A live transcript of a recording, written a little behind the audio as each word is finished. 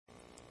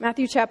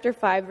Matthew chapter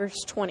 5, verse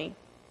 20.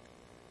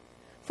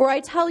 For I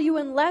tell you,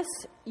 unless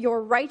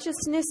your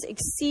righteousness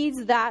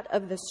exceeds that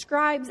of the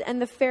scribes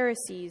and the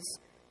Pharisees,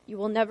 you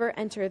will never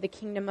enter the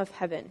kingdom of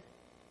heaven.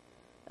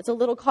 It's a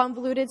little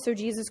convoluted, so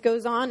Jesus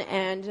goes on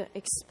and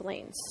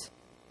explains.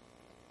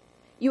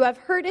 You have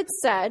heard it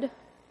said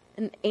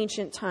in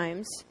ancient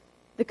times,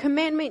 the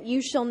commandment,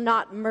 you shall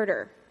not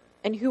murder,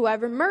 and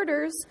whoever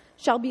murders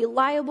shall be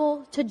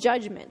liable to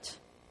judgment.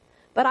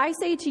 But I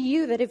say to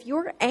you that if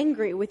you're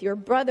angry with your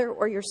brother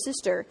or your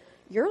sister,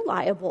 you're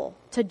liable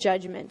to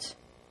judgment.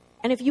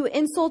 And if you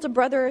insult a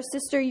brother or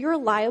sister, you're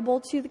liable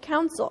to the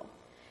council.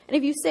 And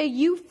if you say,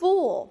 you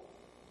fool,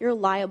 you're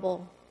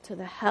liable to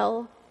the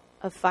hell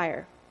of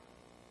fire.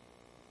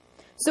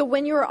 So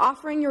when you are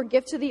offering your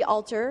gift to the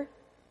altar,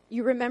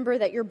 you remember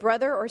that your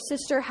brother or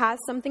sister has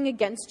something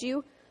against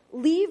you.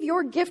 Leave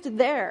your gift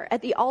there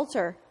at the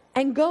altar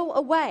and go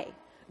away.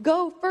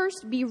 Go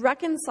first be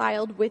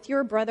reconciled with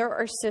your brother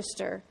or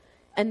sister,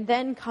 and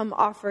then come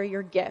offer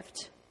your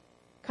gift.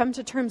 Come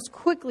to terms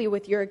quickly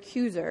with your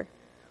accuser.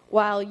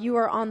 While you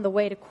are on the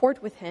way to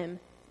court with him,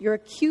 your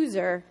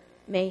accuser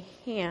may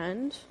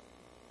hand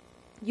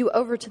you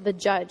over to the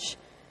judge,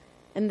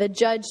 and the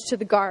judge to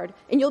the guard,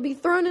 and you'll be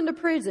thrown into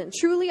prison.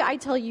 Truly, I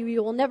tell you,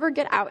 you will never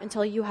get out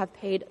until you have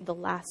paid the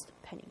last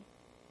penny.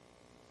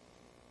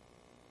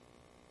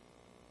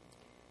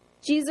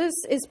 Jesus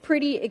is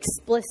pretty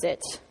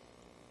explicit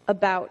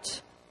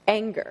about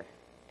anger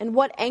and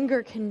what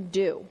anger can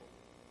do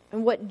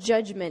and what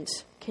judgment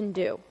can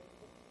do.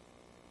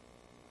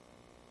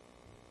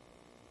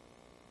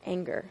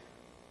 Anger.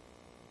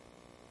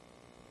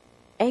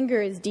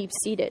 Anger is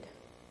deep-seated.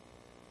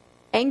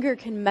 Anger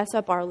can mess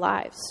up our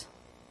lives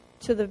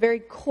to the very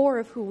core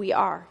of who we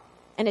are,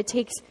 and it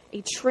takes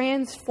a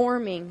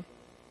transforming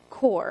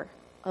core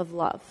of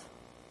love.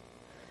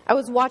 I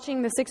was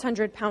watching The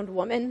 600-Pound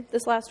Woman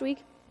this last week.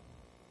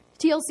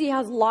 TLC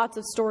has lots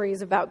of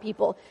stories about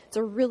people. It's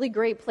a really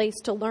great place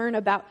to learn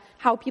about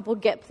how people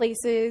get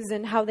places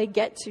and how they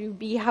get to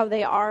be how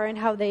they are and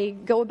how they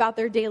go about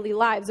their daily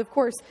lives. Of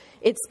course,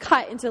 it's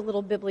cut into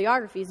little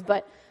bibliographies,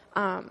 but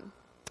I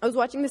was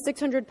watching The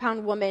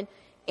 600-Pound Woman,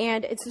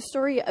 and it's the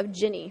story of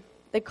Ginny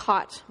that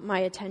caught my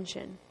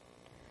attention.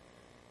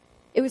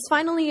 It was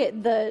finally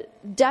the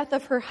death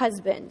of her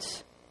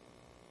husband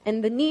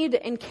and the need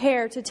and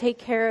care to take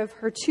care of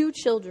her 2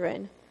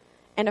 children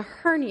and a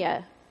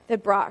hernia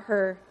that brought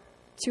her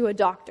to a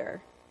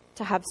doctor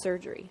to have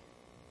surgery.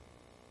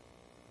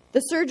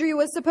 The surgery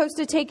was supposed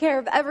to take care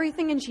of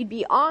everything, and she'd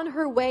be on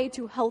her way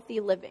to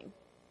healthy living.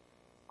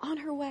 On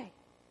her way.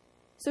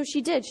 So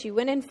she did. She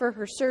went in for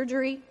her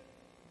surgery,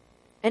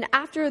 and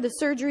after the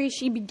surgery,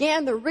 she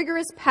began the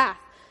rigorous path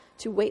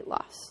to weight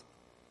loss.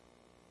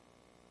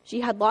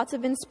 She had lots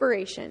of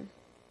inspiration,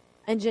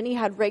 and Jenny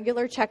had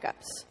regular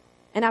checkups.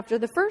 And after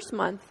the first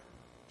month,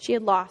 she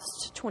had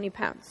lost 20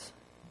 pounds.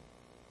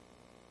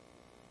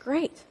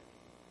 Great.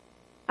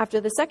 After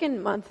the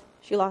second month,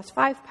 she lost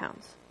 5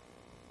 pounds.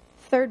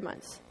 Third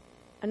month,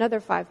 another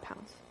 5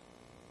 pounds.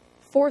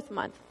 Fourth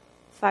month,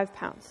 5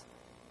 pounds.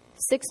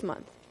 6th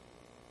month,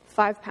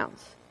 5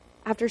 pounds.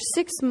 After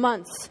 6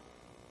 months,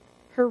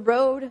 her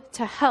road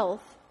to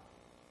health,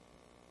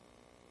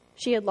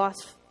 she had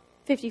lost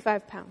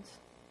 55 pounds.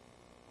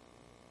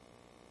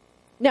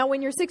 Now,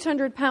 when you're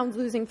 600 pounds,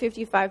 losing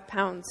 55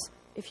 pounds,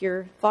 if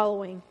you're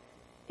following,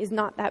 is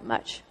not that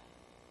much.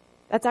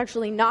 That's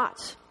actually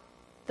not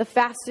the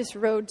fastest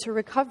road to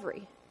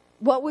recovery.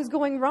 What was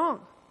going wrong?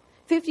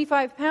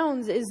 55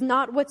 pounds is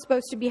not what's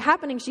supposed to be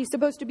happening. She's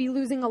supposed to be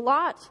losing a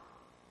lot,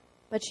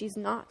 but she's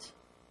not.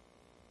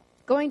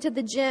 Going to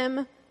the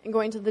gym and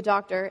going to the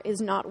doctor is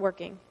not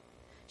working.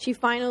 She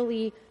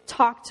finally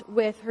talked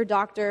with her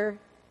doctor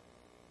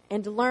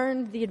and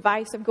learned the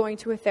advice of going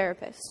to a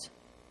therapist.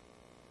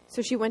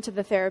 So she went to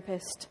the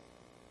therapist,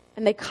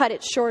 and they cut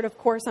it short, of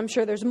course. I'm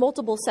sure there's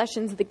multiple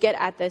sessions that get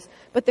at this,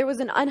 but there was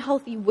an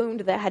unhealthy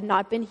wound that had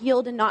not been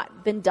healed and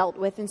not been dealt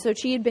with. And so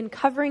she had been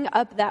covering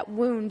up that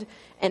wound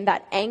and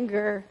that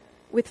anger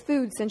with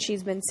food since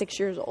she's been 6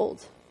 years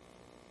old.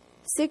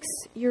 6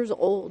 years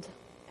old,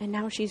 and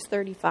now she's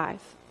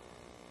 35.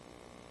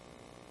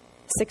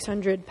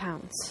 600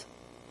 pounds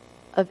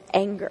of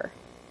anger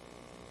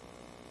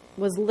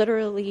was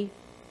literally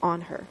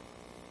on her.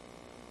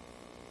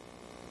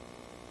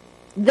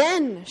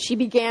 Then she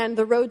began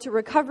the road to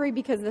recovery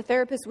because the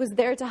therapist was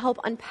there to help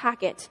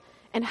unpack it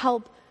and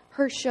help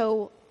her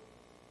show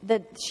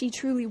that she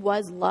truly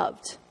was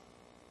loved.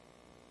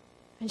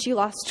 And she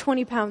lost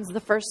 20 pounds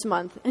the first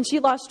month, and she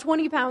lost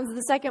 20 pounds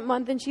the second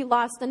month, and she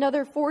lost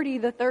another 40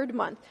 the third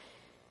month.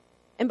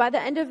 And by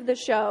the end of the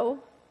show,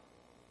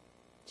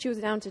 she was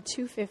down to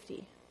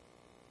 250.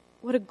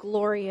 What a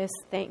glorious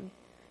thing.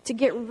 To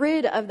get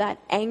rid of that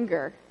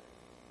anger,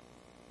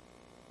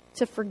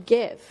 to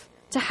forgive,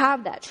 to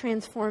have that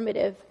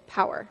transformative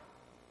power.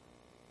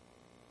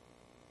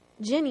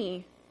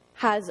 Ginny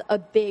has a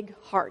big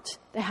heart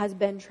that has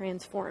been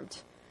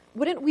transformed.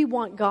 Wouldn't we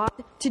want God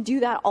to do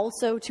that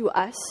also to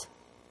us?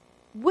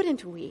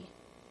 Wouldn't we?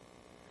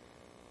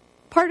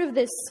 Part of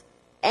this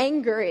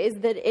anger is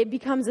that it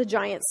becomes a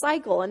giant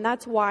cycle, and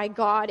that's why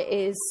God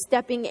is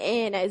stepping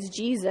in as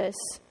Jesus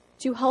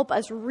to help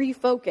us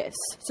refocus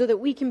so that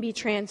we can be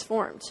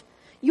transformed.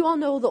 You all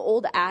know the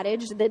old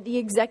adage that the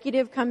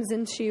executive comes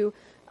into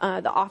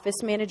the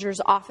office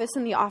manager's office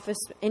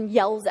and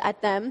yells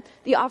at them.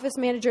 The office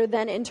manager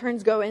then in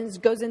turns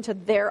goes into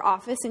their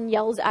office and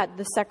yells at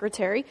the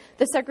secretary.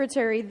 The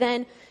secretary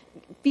then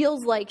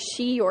feels like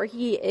she or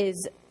he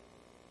is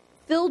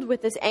filled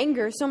with this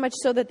anger, so much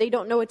so that they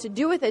don't know what to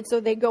do with it, so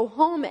they go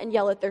home and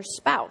yell at their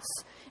spouse.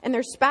 And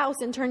their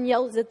spouse in turn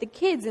yells at the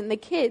kids, and the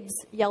kids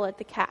yell at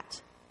the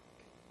cat.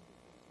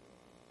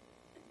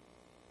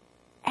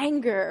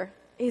 Anger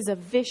is a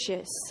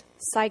vicious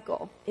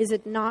cycle, is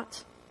it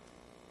not?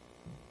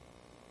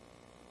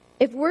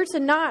 If we're to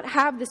not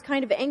have this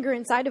kind of anger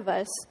inside of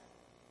us,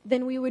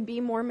 then we would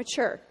be more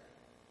mature.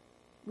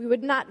 We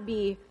would not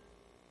be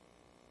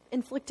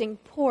inflicting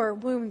poor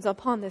wounds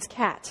upon this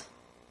cat.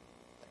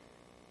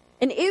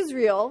 And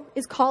Israel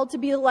is called to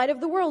be the light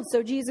of the world.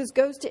 So Jesus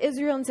goes to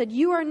Israel and said,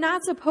 you are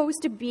not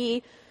supposed to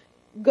be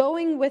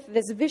going with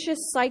this vicious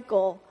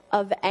cycle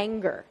of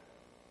anger.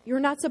 You're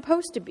not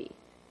supposed to be.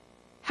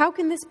 How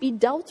can this be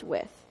dealt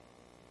with?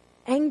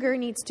 Anger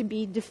needs to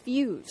be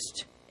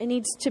diffused. It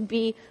needs to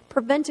be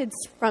prevented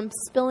from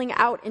spilling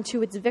out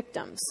into its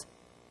victims.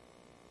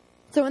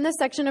 So in this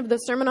section of the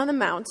Sermon on the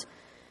Mount,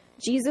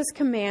 Jesus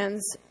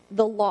commands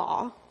the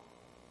law,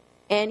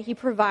 and he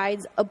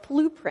provides a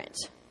blueprint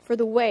for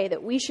the way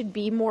that we should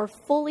be more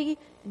fully,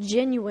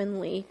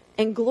 genuinely,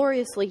 and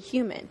gloriously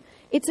human.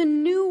 It's a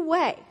new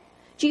way.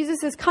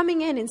 Jesus is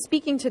coming in and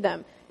speaking to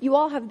them. You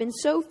all have been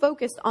so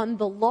focused on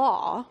the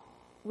law,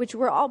 which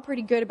we're all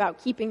pretty good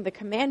about keeping the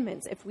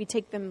commandments if we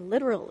take them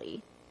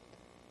literally.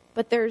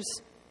 But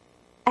there's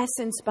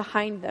essence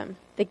behind them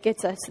that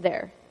gets us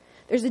there.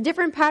 There's a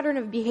different pattern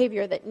of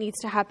behavior that needs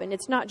to happen.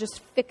 It's not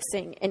just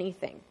fixing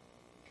anything.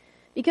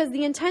 Because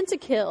the intent to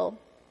kill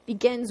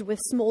begins with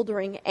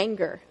smoldering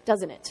anger,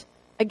 doesn't it?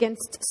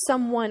 Against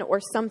someone or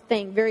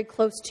something very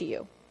close to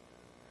you.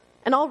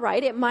 And all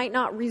right, it might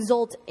not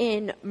result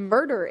in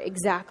murder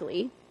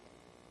exactly,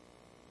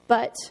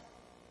 but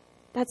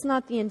that's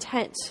not the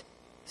intent,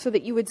 so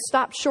that you would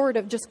stop short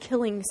of just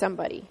killing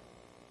somebody.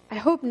 I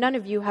hope none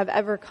of you have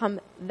ever come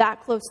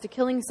that close to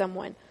killing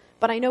someone,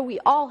 but I know we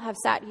all have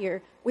sat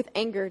here with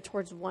anger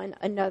towards one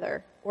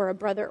another, or a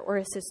brother or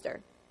a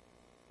sister.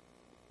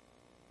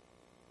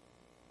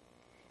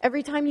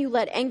 Every time you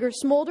let anger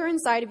smolder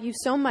inside of you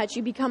so much,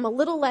 you become a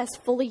little less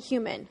fully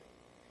human.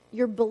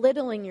 You're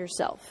belittling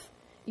yourself.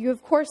 You,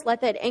 of course,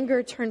 let that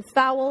anger turn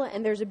foul,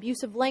 and there's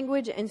abusive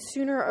language, and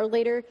sooner or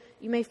later,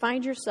 you may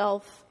find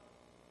yourself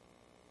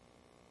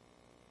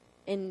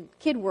in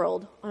kid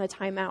world on a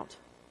timeout.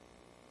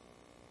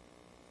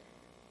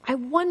 I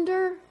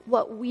wonder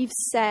what we've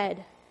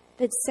said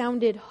that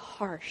sounded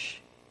harsh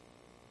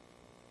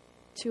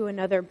to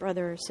another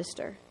brother or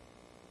sister.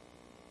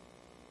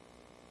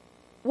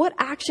 What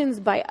actions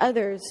by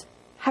others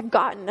have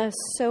gotten us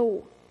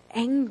so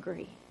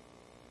angry?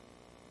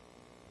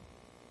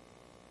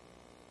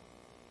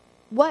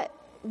 What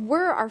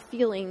were our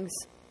feelings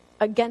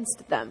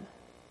against them?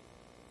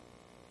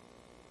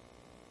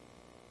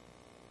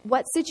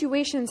 What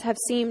situations have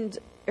seemed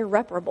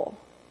irreparable?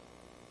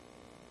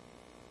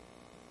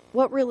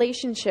 What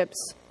relationships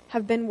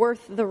have been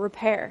worth the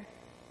repair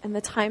and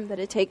the time that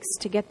it takes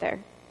to get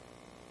there?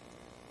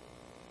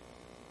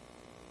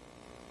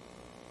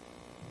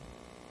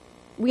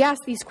 We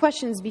ask these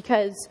questions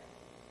because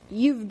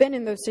you've been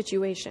in those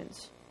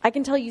situations. I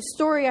can tell you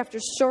story after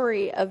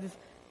story of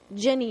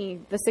Jenny,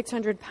 the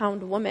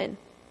 600-pound woman,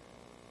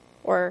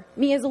 or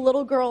me as a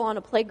little girl on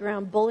a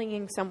playground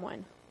bullying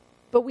someone.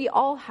 But we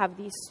all have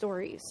these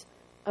stories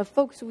of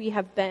folks we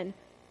have been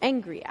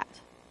angry at.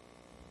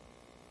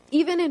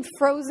 Even in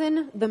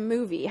Frozen, the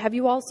movie. Have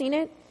you all seen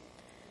it?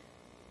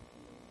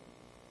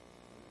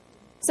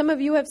 Some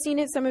of you have seen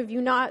it, some of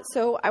you not.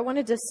 So I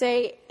wanted to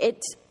say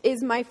it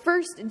is my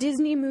first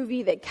Disney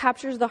movie that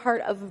captures the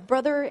heart of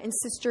brother and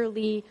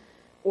sisterly,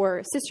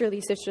 or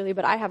sisterly,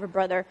 but I have a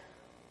brother,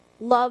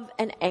 love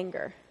and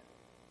anger.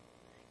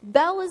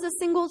 Belle is a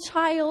single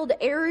child.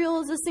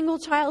 Ariel is a single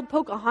child.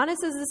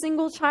 Pocahontas is a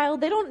single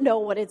child. They don't know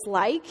what it's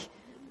like.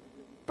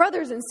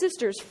 Brothers and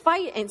sisters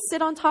fight and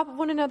sit on top of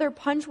one another,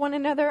 punch one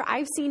another.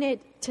 I've seen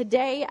it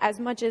today as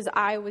much as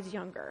I was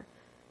younger.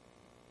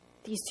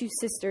 These two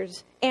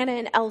sisters, Anna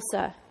and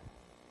Elsa,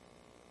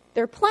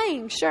 they're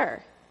playing,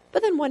 sure,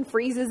 but then one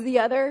freezes the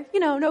other.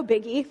 No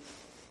biggie.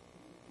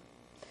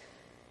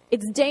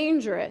 It's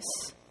dangerous.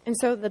 And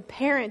so the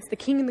parents, the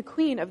king and the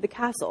queen of the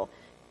castle,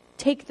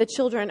 take the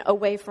children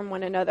away from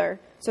one another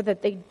so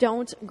that they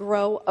don't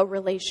grow a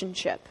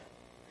relationship.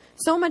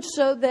 So much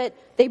so that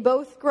they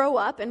both grow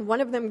up, and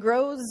one of them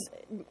grows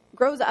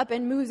up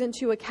and moves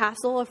into a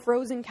castle, a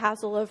frozen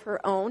castle of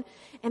her own,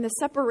 and the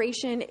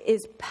separation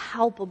is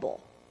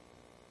palpable.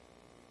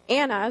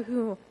 Anna,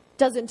 who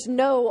doesn't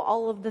know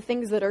all of the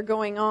things that are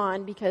going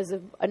on because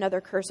of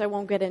another curse, I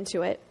won't get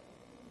into it.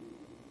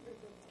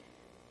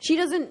 She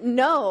doesn't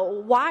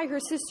know why her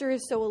sister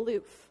is so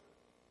aloof.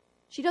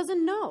 She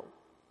doesn't know.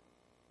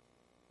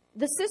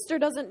 The sister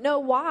doesn't know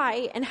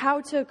why and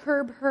how to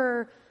curb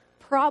her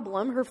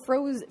problem, her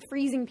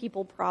freezing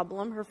people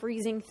problem, her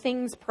freezing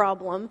things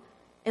problem,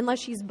 unless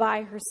she's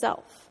by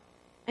herself.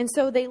 And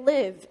so they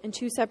live in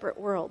two separate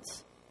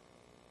worlds.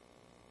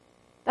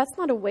 That's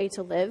not a way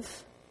to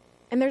live.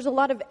 And there's a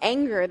lot of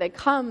anger that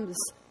comes.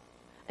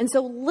 And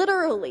so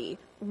literally,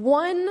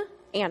 one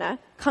Anna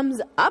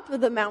comes up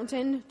the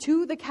mountain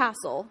to the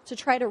castle to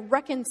try to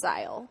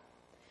reconcile.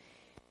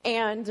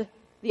 And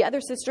the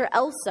other sister,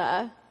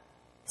 Elsa,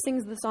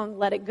 sings the song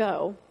Let It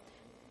Go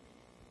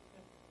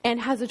and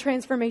has a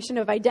transformation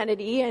of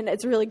identity, and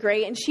it's really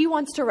great. And she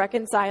wants to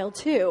reconcile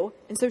too.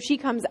 And so she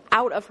comes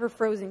out of her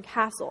frozen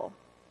castle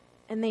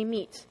and they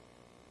meet.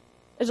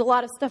 There's a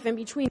lot of stuff in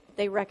between.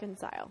 They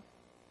reconcile.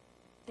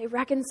 They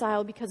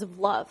reconcile because of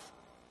love.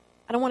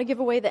 I don't want to give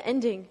away the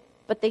ending,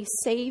 but they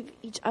save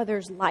each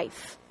other's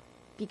life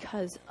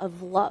because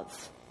of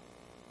love.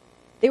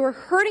 They were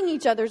hurting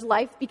each other's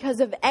life because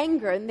of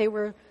anger, and they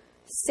were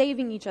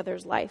saving each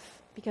other's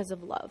life because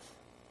of love.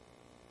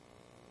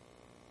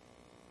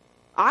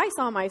 I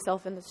saw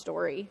myself in the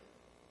story,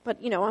 but,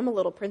 I'm a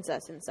little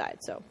princess inside,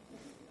 so.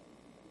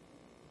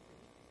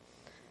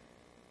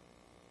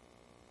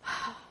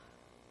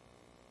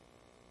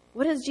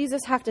 What does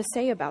Jesus have to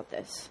say about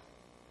this?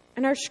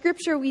 In our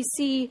scripture, we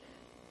see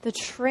the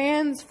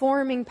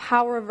transforming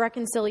power of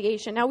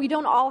reconciliation. Now, we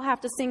don't all have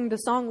to sing the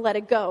song Let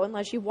It Go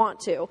unless you want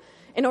to,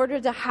 in order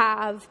to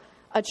have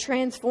a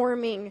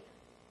transforming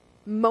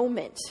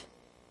moment.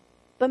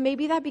 But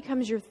maybe that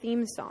becomes your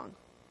theme song.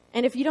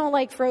 And if you don't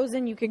like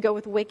Frozen, you could go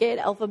with Wicked.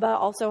 Elphaba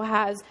also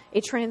has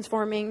a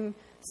transforming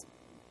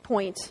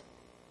point.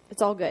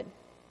 It's all good.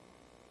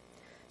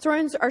 So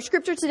in our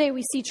scripture today,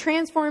 we see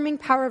transforming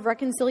power of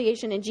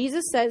reconciliation. And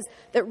Jesus says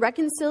that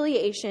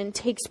reconciliation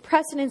takes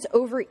precedence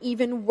over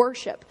even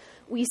worship.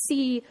 We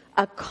see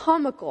a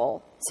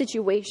comical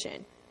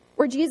situation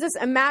where Jesus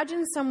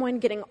imagines someone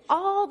getting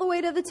all the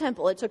way to the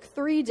temple. It took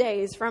 3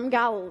 days from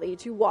Galilee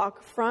to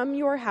walk from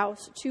your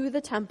house to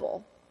the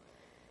temple,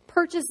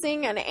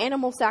 purchasing an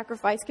animal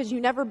sacrifice, because you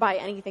never buy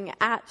anything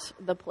at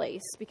the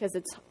place because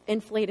it's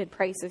inflated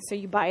prices, so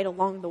you buy it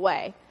along the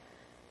way.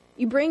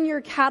 You bring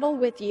your cattle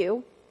with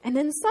you, and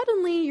then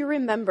suddenly you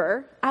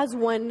remember, as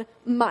one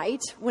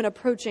might when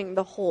approaching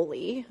the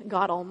holy,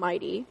 God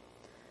Almighty,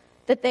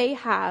 that they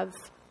have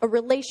a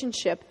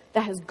relationship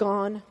that has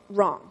gone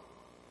wrong.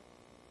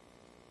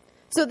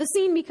 So the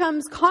scene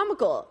becomes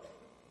comical,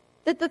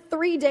 that the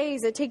 3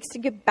 days it takes to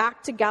get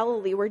back to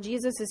Galilee, where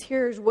Jesus'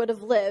 hearers would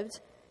have lived,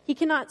 he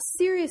cannot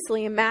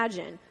seriously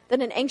imagine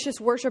that an anxious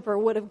worshiper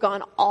would have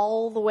gone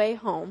all the way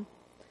home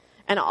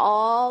and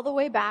all the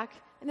way back,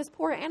 and this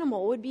poor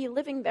animal would be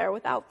living there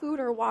without food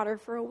or water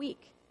for a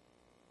week.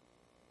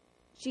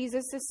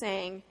 Jesus is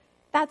saying,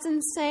 that's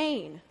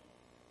insane.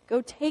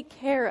 Go take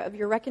care of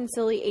your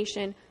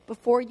reconciliation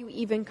before you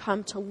even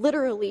come to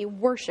literally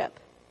worship.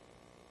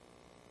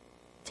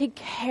 Take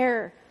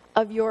care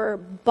of your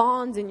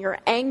bonds and your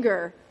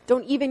anger.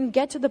 Don't even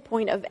get to the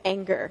point of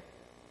anger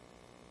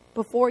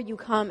before you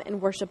come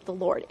and worship the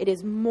Lord. It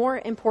is more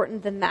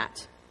important than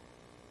that.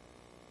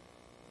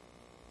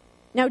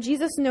 Now,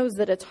 Jesus knows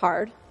that it's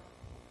hard.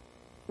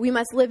 We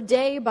must live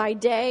day by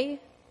day.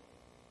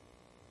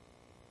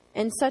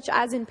 And such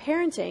as in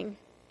parenting,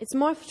 it's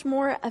much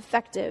more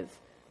effective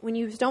when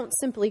you don't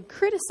simply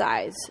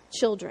criticize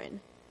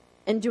children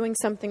and doing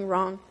something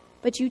wrong,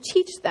 but you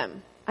teach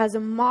them as a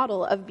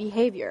model of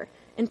behavior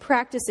and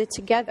practice it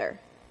together.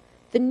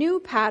 The new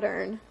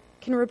pattern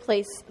can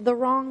replace the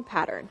wrong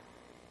pattern.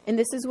 And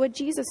this is what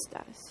Jesus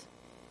does.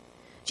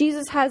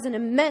 Jesus has an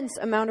immense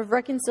amount of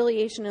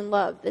reconciliation and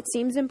love that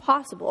seems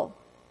impossible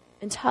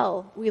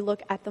until we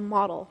look at the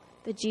model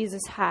that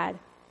Jesus had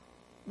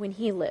when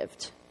he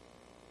lived.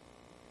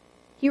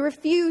 He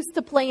refused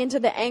to play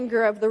into the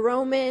anger of the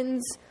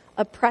Romans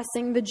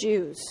oppressing the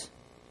Jews.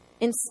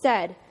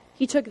 Instead,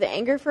 he took the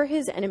anger for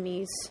his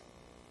enemies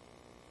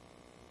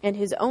and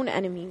his own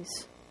enemies,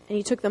 and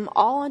he took them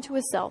all onto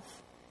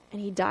himself,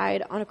 and he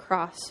died on a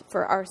cross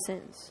for our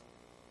sins.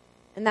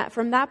 And that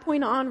from that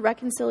point on,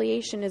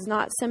 reconciliation is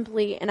not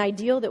simply an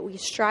ideal that we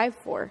strive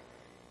for.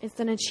 It's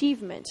an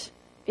achievement.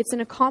 It's an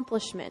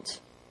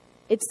accomplishment.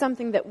 It's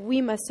something that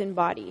we must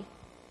embody.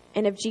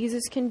 And if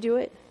Jesus can do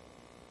it,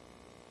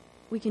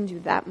 we can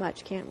do that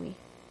much, can't we?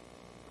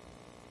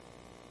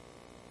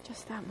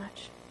 Just that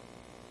much.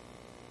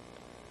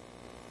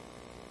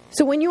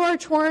 So when you are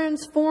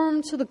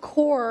transformed to the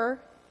core,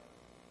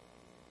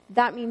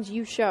 that means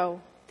you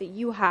show that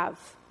you have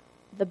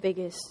the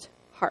biggest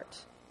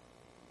heart.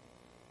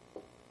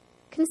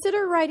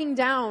 Consider writing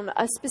down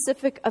a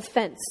specific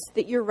offense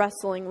that you're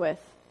wrestling with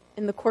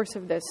in the course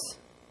of this.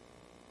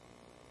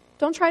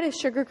 Don't try to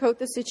sugarcoat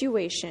the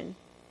situation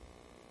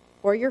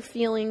or your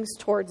feelings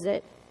towards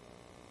it,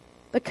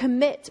 but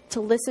commit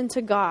to listen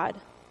to God.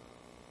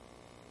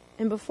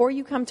 And before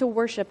you come to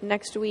worship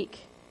next week,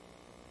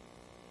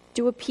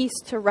 do a piece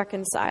to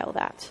reconcile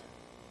that.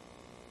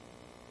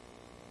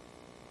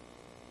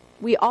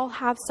 We all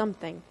have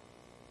something.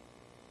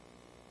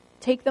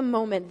 Take the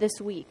moment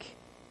this week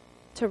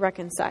to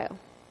reconcile.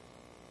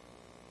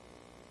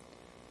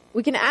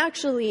 We can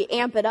actually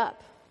amp it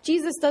up.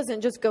 Jesus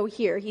doesn't just go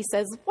here. He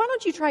says, why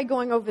don't you try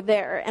going over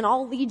there and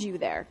I'll lead you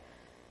there.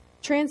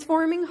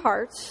 Transforming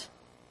hearts,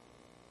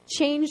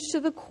 change to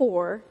the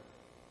core,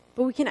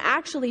 but we can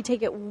actually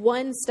take it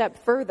one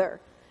step further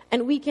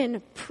and we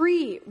can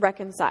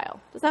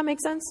pre-reconcile. Does that make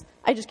sense?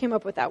 I just came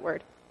up with that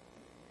word.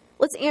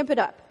 Let's amp it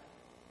up.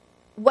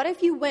 What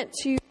if you went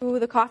to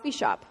the coffee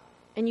shop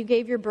and you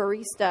gave your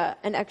barista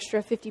an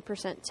extra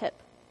 50% tip?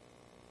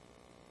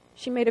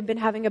 She might have been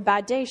having a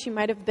bad day. She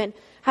might have been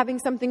having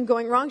something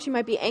going wrong. She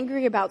might be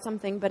angry about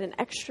something, but an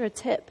extra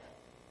tip,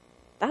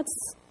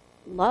 that's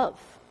love.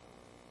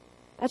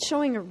 That's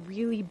showing a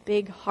really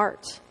big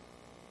heart.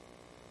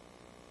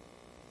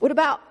 What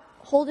about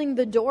holding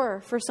the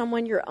door for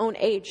someone your own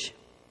age?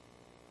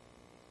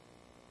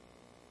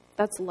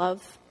 That's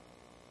love.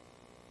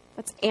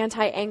 That's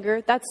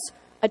anti-anger. That's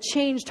a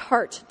changed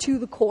heart to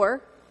the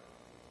core.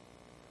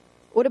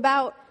 What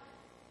about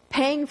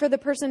paying for the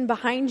person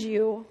behind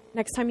you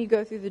next time you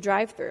go through the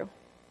drive-thru?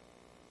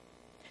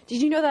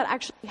 Did you know that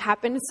actually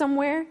happened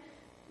somewhere?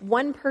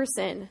 One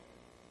person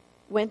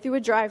went through a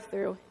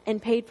drive-thru and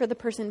paid for the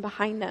person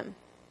behind them,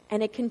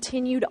 and it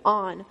continued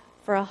on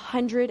for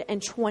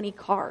 120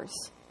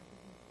 cars.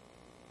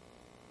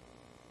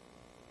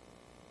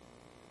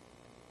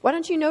 Why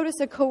don't you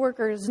notice a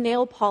coworker's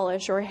nail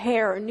polish or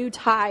hair or new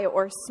tie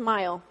or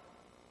smile?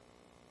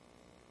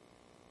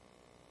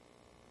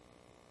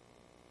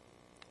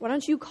 Why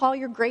don't you call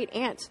your great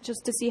aunt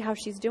just to see how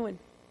she's doing?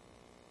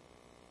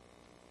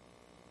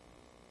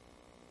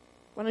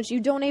 Why don't you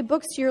donate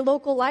books to your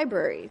local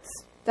library?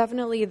 It's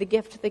definitely the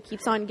gift that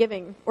keeps on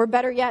giving. Or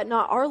better yet,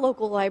 not our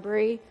local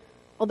library,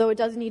 although it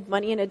does need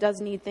money and it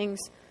does need things.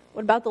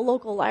 What about the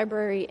local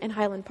library in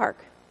Highland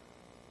Park?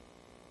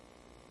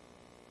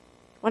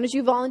 Why don't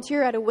you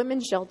volunteer at a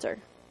women's shelter?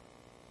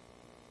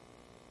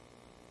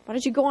 Why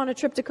don't you go on a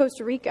trip to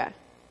Costa Rica?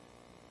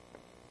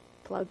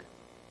 Plug.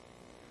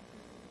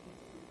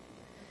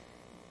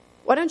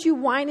 Why don't you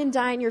wine and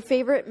dine your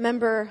favorite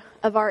member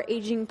of our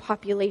aging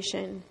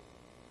population?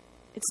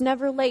 It's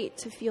never late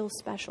to feel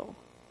special.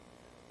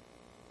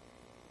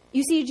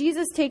 You see,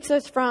 Jesus takes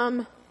us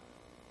from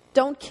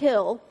don't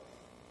kill.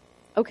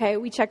 Okay,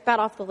 we checked that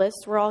off the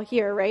list. We're all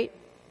here, right?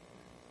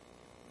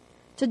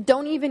 To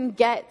don't even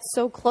get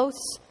so close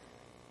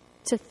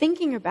to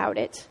thinking about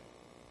it.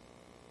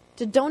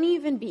 To don't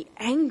even be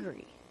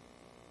angry.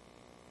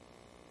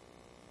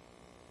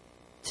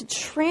 To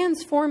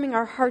transforming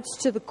our hearts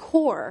to the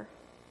core.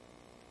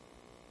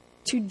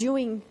 To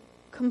doing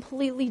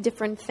completely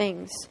different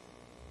things.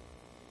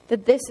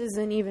 That this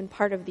isn't even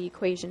part of the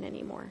equation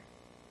anymore.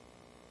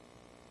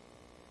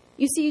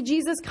 You see,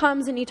 Jesus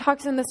comes and he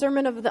talks in the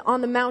Sermon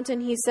on the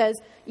Mountain. He says,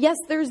 yes,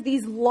 there's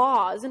these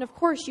laws. And of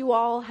course, you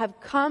all have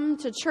come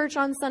to church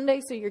on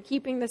Sunday, so you're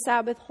keeping the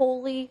Sabbath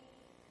holy.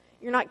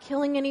 You're not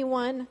killing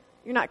anyone.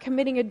 You're not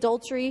committing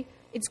adultery.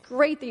 It's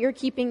great that you're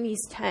keeping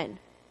these 10.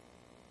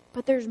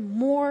 But there's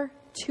more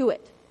to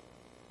it.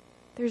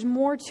 There's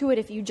more to it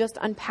if you just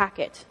unpack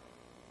it.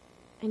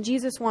 And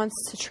Jesus wants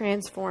to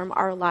transform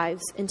our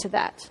lives into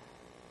that,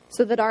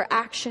 so that our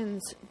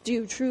actions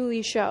do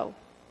truly show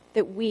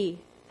that we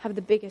have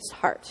the biggest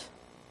heart.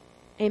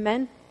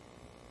 Amen?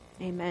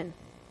 Amen.